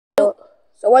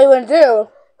So what are you gonna do?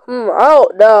 I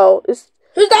don't know. Who's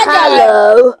that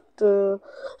Hello.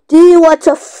 Do you want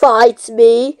to fight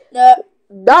me? No.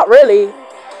 Not really.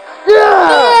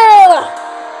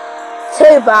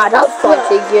 Too bad, I'm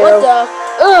fighting you. What the?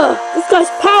 This guy's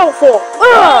powerful.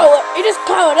 Oh, he just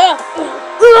powered up.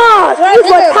 Use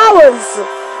my powers.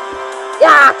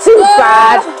 Yeah, too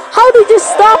bad. How did he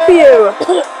stop you?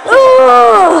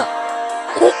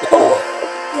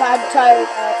 Yeah, I'm tired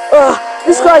now.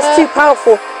 This guy's too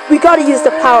powerful. We gotta use the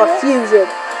power of fusion.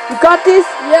 You got this?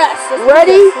 Yes.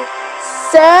 Ready?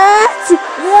 Set?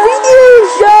 Fusion!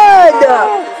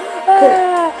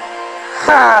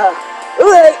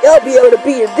 I'll be able to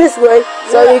beat him this way.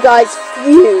 So you guys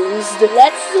fused.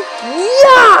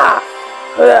 Yeah!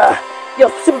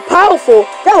 You're super powerful.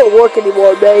 That won't work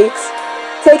anymore, mates.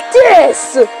 Take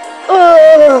this! Take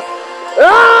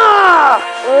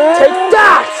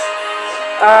that!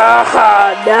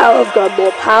 Now I've got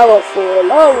more powerful.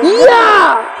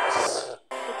 Yeah!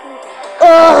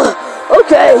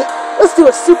 Okay, let's do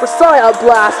a super scion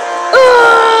blast.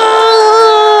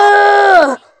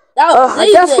 I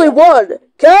guess we won.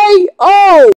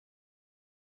 K.O.